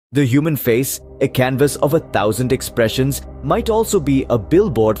The human face, a canvas of 1,000 expressions, might also be a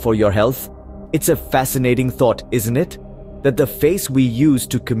billboard for your health. It's a fascinating thought, isn't it? That the face we use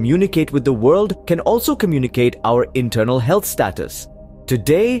to communicate with the world can also communicate our internal health status.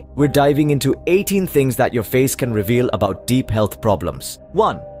 Today, we're diving into 18 things that your face can reveal about deep health problems.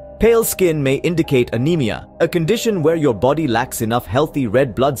 1. Pale skin may indicate anemia, a condition where your body lacks enough healthy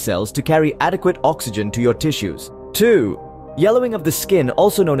red blood cells to carry adequate oxygen to your tissues. 2. Yellowing of the skin,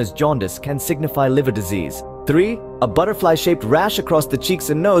 also known as jaundice, can signify liver disease. 3. A butterfly-shaped rash across the cheeks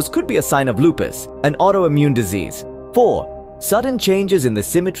and nose could be a sign of lupus, an autoimmune disease. 4. Sudden changes in the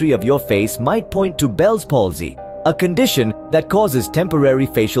symmetry of your face might point to Bell's palsy, a condition that causes temporary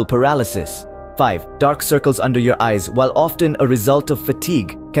facial paralysis. 5. Dark circles under your eyes, while often a result of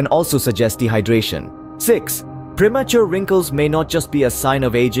fatigue, can also suggest dehydration. 6. Premature wrinkles may not just be a sign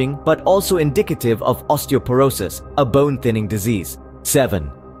of aging, but also indicative of osteoporosis, a bone-thinning disease.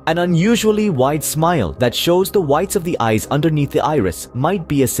 7. An unusually wide smile that shows the whites of the eyes underneath the iris might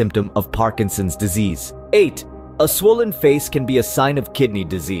be a symptom of Parkinson's disease. 8. A swollen face can be a sign of kidney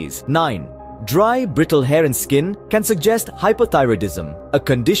disease. 9. Dry, brittle hair and skin can suggest hypothyroidism, a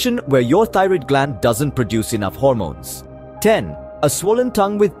condition where your thyroid gland doesn't produce enough hormones. 10. A swollen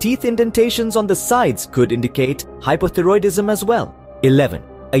tongue with teeth indentations on the sides could indicate hypothyroidism as well. 11.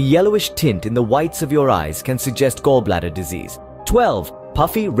 A yellowish tint in the whites of your eyes can suggest gallbladder disease. 12.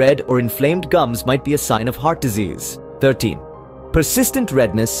 Puffy, red or inflamed gums might be a sign of heart disease. 13. Persistent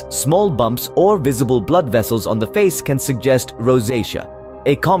redness, small bumps or visible blood vessels on the face can suggest rosacea,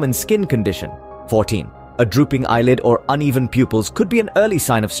 a common skin condition. 14. A drooping eyelid or uneven pupils could be an early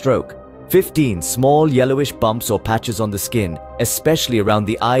sign of stroke. 15. Small yellowish bumps or patches on the skin, especially around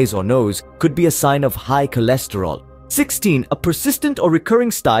the eyes or nose, could be a sign of high cholesterol. 16. A persistent or recurring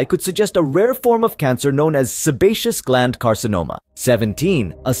sty could suggest a rare form of cancer known as sebaceous gland carcinoma.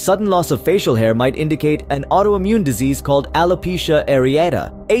 17. A sudden loss of facial hair might indicate an autoimmune disease called alopecia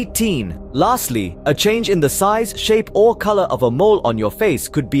areata. 18. Lastly, a change in the size, shape or color of a mole on your face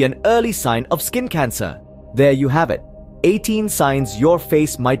could be an early sign of skin cancer. There you have it. 18 signs your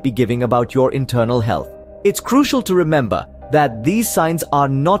face might be giving about your internal health. It's crucial to remember that these signs are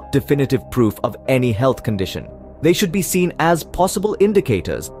not definitive proof of any health condition. They should be seen as possible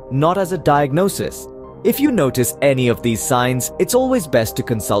indicators, not as a diagnosis. If you notice any of these signs, it's always best to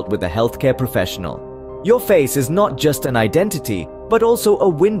consult with a healthcare professional. Your face is not just an identity, but also a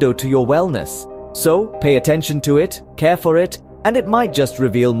window to your wellness. So, pay attention to it, care for it, and it might just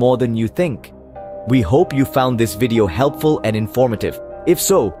reveal more than you think. We hope you found this video helpful and informative. If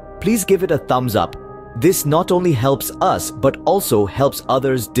so, please give it a thumbs up. This not only helps us, but also helps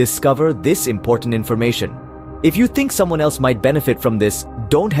others discover this important information. If you think someone else might benefit from this,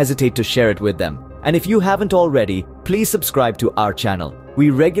 don't hesitate to share it with them. And if you haven't already, please subscribe to our channel.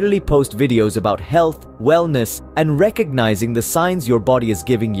 We regularly post videos about health, wellness, and recognizing the signs your body is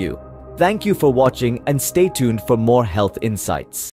giving you. Thank you for watching and stay tuned for more health insights.